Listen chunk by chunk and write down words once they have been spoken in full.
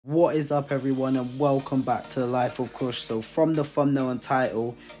What is up, everyone, and welcome back to the Life of Kush. So from the thumbnail and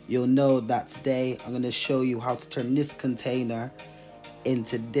title, you'll know that today I'm going to show you how to turn this container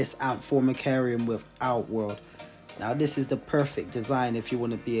into this ant Formicarium with Outworld. Now this is the perfect design if you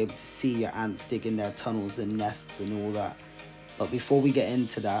want to be able to see your ants digging their tunnels and nests and all that. But before we get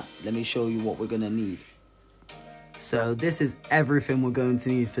into that, let me show you what we're going to need. So this is everything we're going to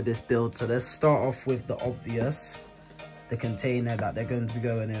need for this build. So let's start off with the obvious. The container that they're going to be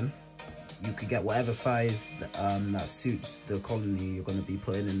going in. You could get whatever size that suits the colony you're going to be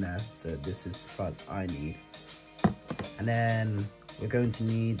putting in there. So this is the size I need. And then we're going to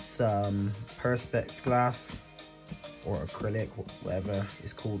need some perspex glass or acrylic, whatever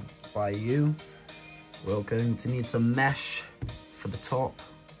it's called by you. We're going to need some mesh for the top,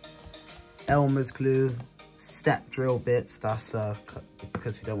 Elmer's glue, step drill bits. That's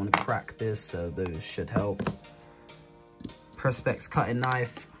because we don't want to crack this, so those should help. Perspex cutting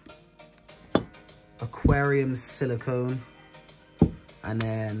knife, aquarium silicone, and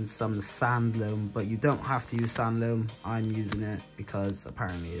then some sand loam, but you don't have to use sand loam. I'm using it because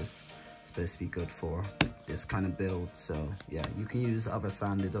apparently it's supposed to be good for this kind of build. So yeah, you can use other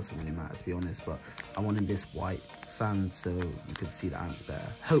sand, it doesn't really matter to be honest, but I wanted this white sand so you could see the ants better.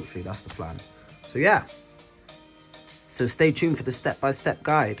 Hopefully that's the plan. So yeah, so stay tuned for the step-by-step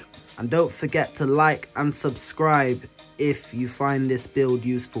guide, and don't forget to like and subscribe if you find this build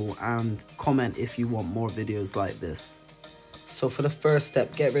useful, and comment if you want more videos like this. So for the first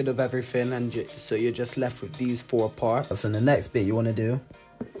step, get rid of everything, and so you're just left with these 4 parts. And the next bit you want to do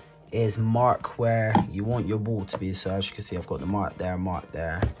is mark where you want your wall to be. So as you can see, I've got the mark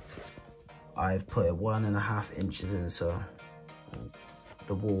there. I've put it 1.5 inches in, so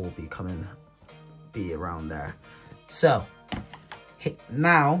the wall will be around there. So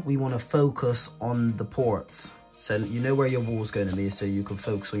now we want to focus on the ports. So you know where your wall's going to be, so you can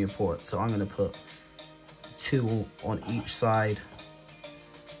focus on your ports. So I'm going to put 2 on each side,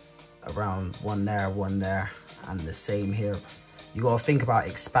 around one there, and the same here. You got to think about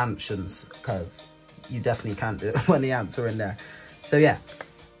expansions, because you definitely can't do it when the ants are in there. So yeah,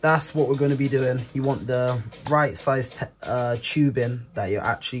 that's what we're going to be doing. You want the right size tubing that you're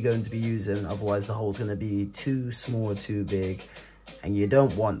actually going to be using, otherwise the hole's going to be too small or too big, and you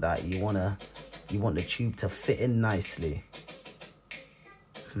don't want that. You want the tube to fit in nicely.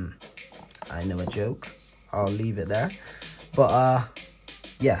 I know, a joke. I'll leave it there. But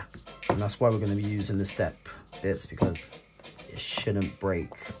yeah, and that's why we're going to be using the step bits, because it shouldn't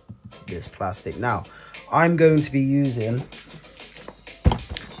break this plastic. Now, I'm going to be using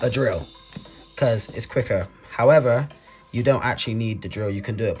a drill because it's quicker. However, you don't actually need the drill. You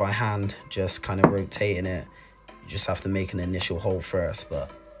can do it by hand, just kind of rotating it. You just have to make an initial hole first,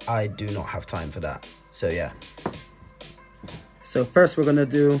 but I do not have time for that. So yeah. So first we're gonna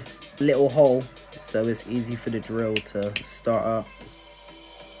do a little hole so it's easy for the drill to start up.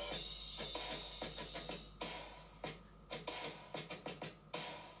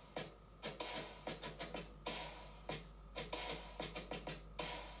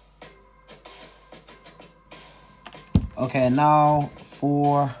 Okay, now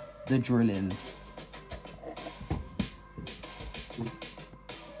for the drilling.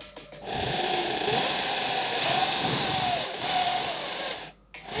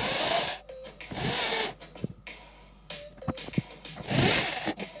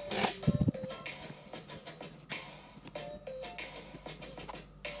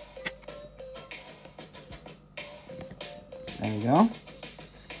 There we go.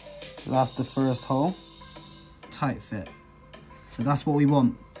 So that's the first hole. Tight fit. So that's what we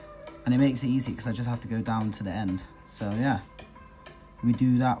want. And it makes it easy because I just have to go down to the end. So yeah, we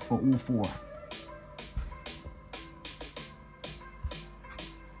do that for all 4.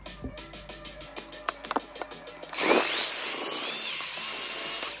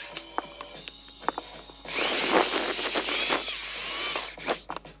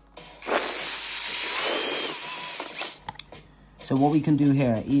 So what we can do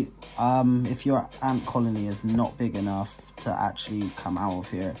here, if your ant colony is not big enough to actually come out of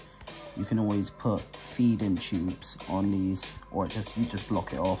here, you can always put feed-in tubes on these, or you just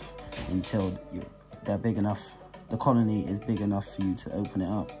block it off until they're big enough. The colony is big enough for you to open it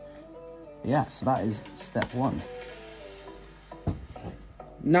up. Yeah, so that is step 1.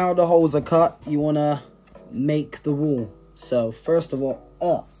 Now the holes are cut, you want to make the wall. So first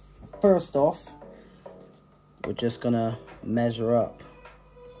off, we're just gonna measure up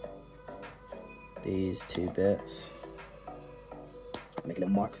these 2 bits. Make a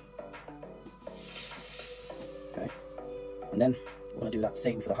little mark. Okay, and then we want to do that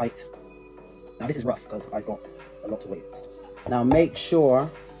same for the height. Now this is rough because I've got a lot to waste. Now make sure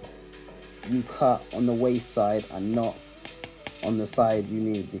you cut on the waist side and not on the side you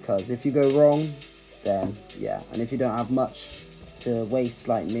need, because if you go wrong, then yeah, and if you don't have much to waste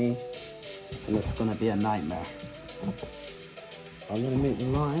like me, then it's gonna be a nightmare. I'm gonna make the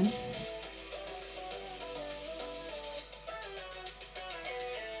line.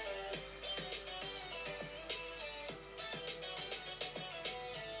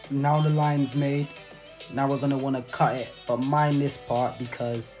 Now the line's made. Now we're gonna wanna cut it, but mind this part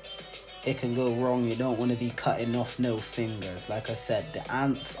because it can go wrong. You don't want to be cutting off no fingers. Like I said, the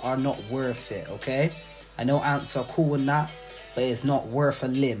ants are not worth it, okay? I know ants are cool and that, but it's not worth a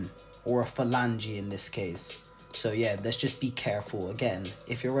limb or a phalange in this case. So yeah, let's just be careful. Again,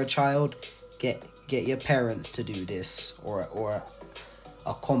 if you're a child, get your parents to do this, or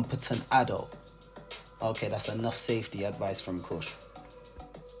a competent adult. Okay, that's enough safety advice from Kush.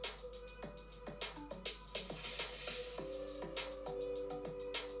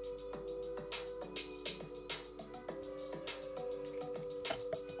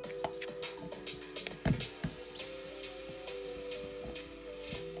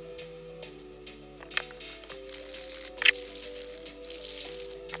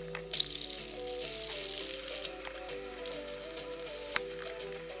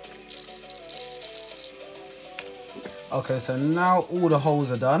 Okay, so now all the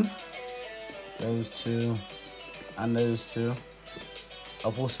holes are done. Those two and those two.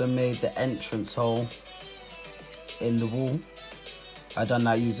 I've also made the entrance hole in the wall. I've done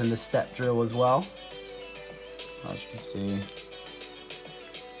that using the step drill as well. As you can see,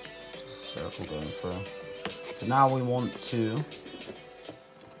 just a circle going through. So now we want to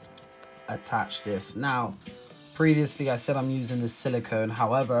attach this. Now, previously I said I'm using the silicone,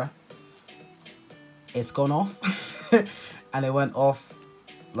 however, it's gone off. And it went off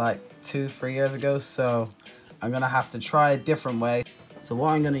like 2-3 years ago, so I'm gonna have to try a different way. So what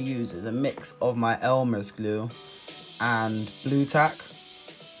I'm gonna use is a mix of my Elmer's glue and blue tack.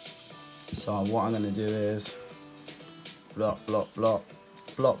 So what I'm gonna do is block, block, block,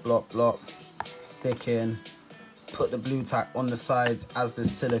 block, block, block, stick in, put the blue tack on the sides as the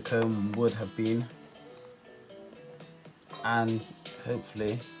silicone would have been, and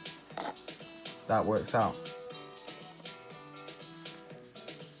hopefully that works out.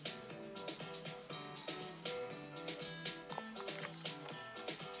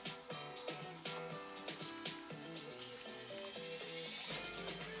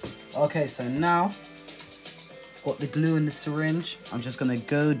 Okay, so now got the glue in the syringe. I'm just gonna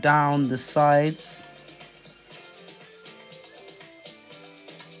go down the sides.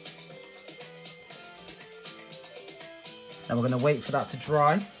 Then we're gonna wait for that to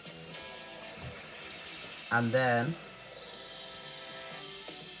dry. And then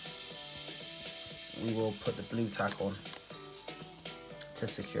we will put the blue tack on to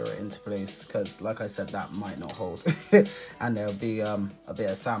secure it into place, because like I said, that might not hold. And there'll be a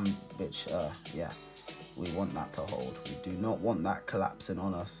bit of sand, which yeah, we want that to hold. We do not want that collapsing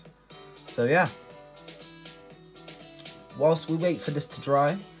on us. So yeah, whilst we wait for this to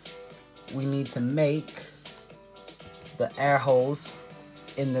dry, we need to make the air holes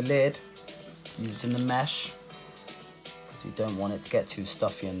in the lid using the mesh, because we don't want it to get too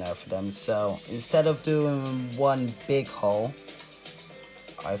stuffy in there for them. So instead of doing one big hole,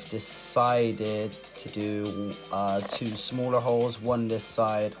 I've decided to do 2 smaller holes, one this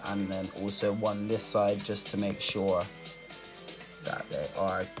side and then also one this side, just to make sure that they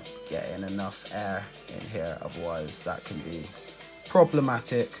are getting enough air in here, otherwise that can be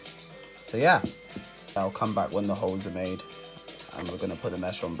problematic. So yeah, I'll come back when the holes are made and we're going to put the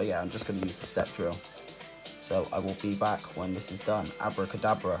mesh on, but yeah, I'm just going to use the step drill. So I will be back when this is done.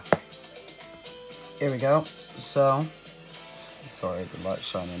 Abracadabra. Here we go. So sorry, the light's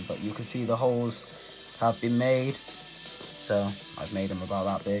shining, but you can see the holes have been made. So I've made them about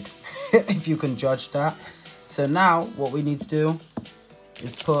that big, if you can judge that. So now what we need to do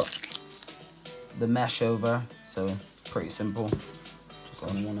is put the mesh over. So pretty simple. Just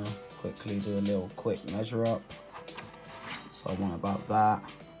gonna want to quickly do a little quick measure up. So I want about that.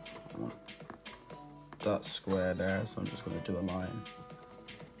 I want that square there. So I'm just gonna do a line.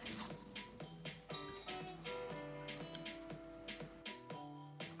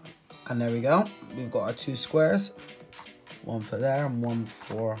 And there we go. We've got our 2 squares. One for there and one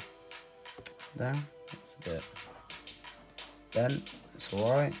for there. That's a bit bent. It's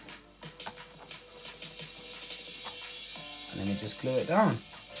alright. And then we just glue it down.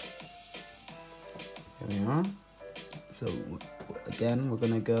 Here we are. So again, we're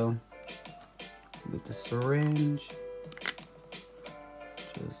going to go with the syringe.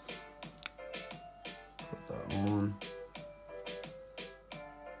 Just put that on.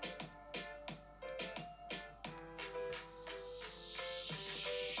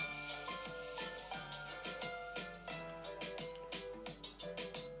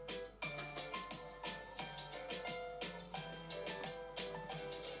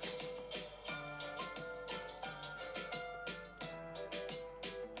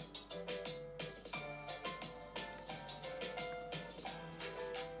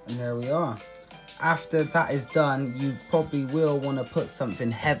 And there we are. After that is done, you probably will want to put something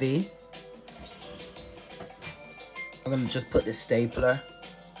heavy. I'm going to just put this stapler.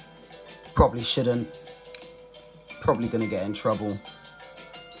 Probably shouldn't. Probably going to get in trouble.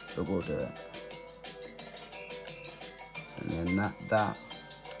 But we'll do it. And then that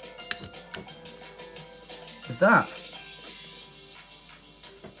is that.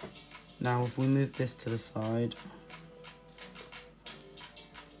 Now if we move this to the side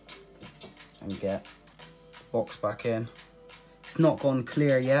and get the box back in. It's not gone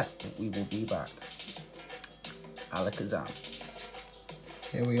clear yet, but we will be back. Alakazam.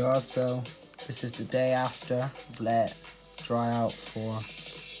 Here we are, so this is the day after. Let it dry out for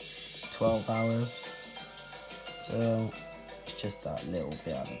 12 hours. So it's just that little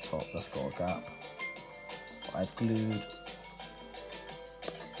bit at the top that's got a gap. I've glued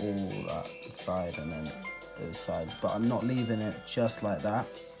all that side and then those sides, but I'm not leaving it just like that.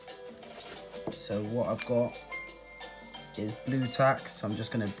 So what I've got is blue tack, so I'm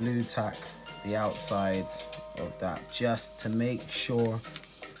just going to blue tack the outsides of that just to make sure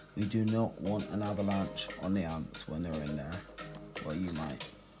we do not want an avalanche on the ants when they're in there. Well, you might,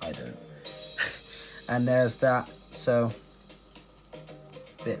 I don't. And there's that. So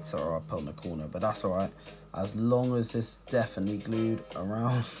bits are up on the corner, but that's all right. As long as it's definitely glued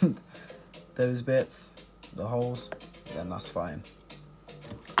around those bits, the holes, then that's fine.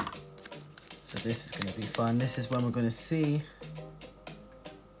 So this is going to be fun. This is when we're going to see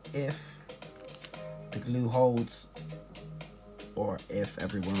if the glue holds or if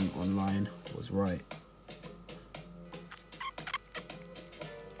everyone online was right.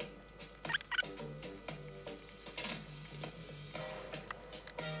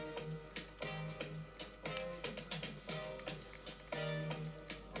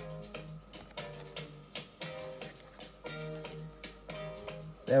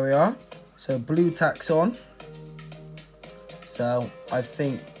 There we are. So blue tack's on. So I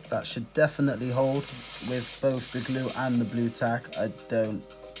think that should definitely hold with both the glue and the blue tack. I'm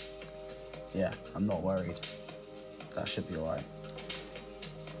not worried. That should be all right.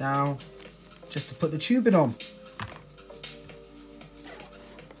 Now, just to put the tubing on.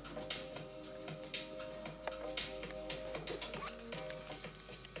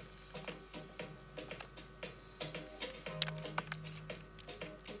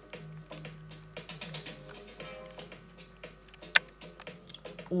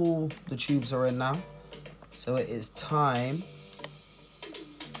 All the tubes are in now, so it is time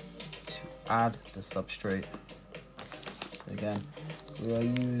to add the substrate. So again, we are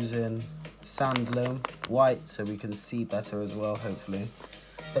using sand loam white so we can see better as well, hopefully.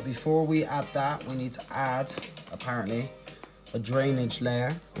 But before we add that, we need to add, apparently, a drainage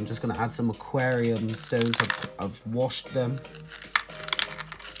layer. So I'm just going to add some aquarium stones. I've washed them. So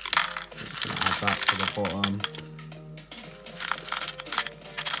I'm just going to add that to the bottom.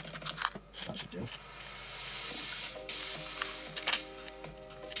 That should do.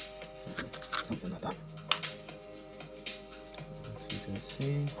 Something like that. If you can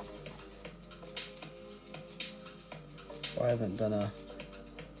see. So I haven't done a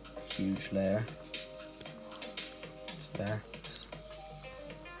huge layer. Just there.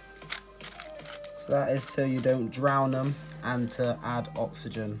 So that is so you don't drown them and to add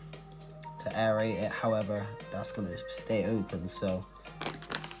oxygen to aerate it. However, that's going to stay open, so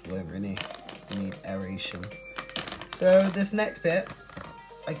we won't really need aeration. So this next bit,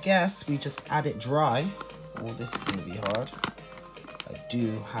 I guess we just add it dry. Oh, this is going to be hard. I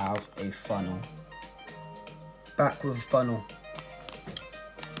do have a funnel. Back with a funnel.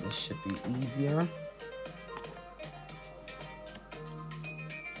 This should be easier.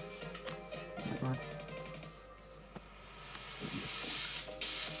 Here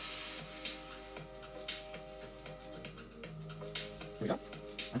we go.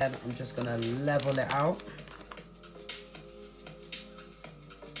 And then I'm just gonna level it out.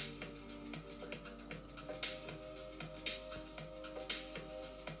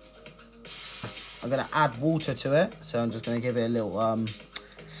 I'm gonna add water to it, so I'm just gonna give it a little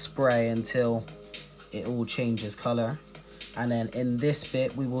spray until it all changes color. And then in this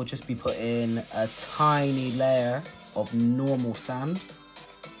bit, we will just be putting a tiny layer of normal sand.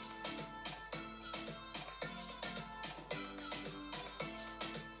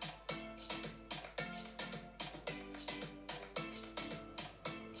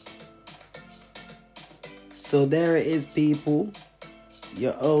 So there it is, people.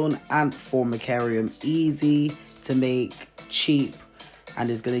 Your own ant formicarium, easy to make, cheap, and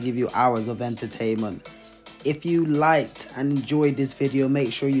it's going to give you hours of entertainment. If you liked and enjoyed this video,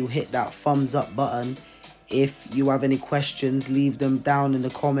 make sure you hit that thumbs up button. If you have any questions, leave them down in the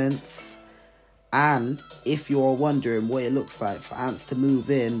comments. And if you're wondering what it looks like for ants to move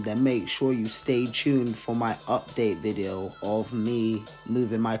in, then make sure you stay tuned for my update video of me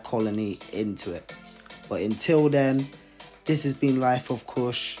moving my colony into it. But until then, this has been Life of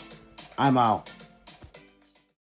Kush. I'm out.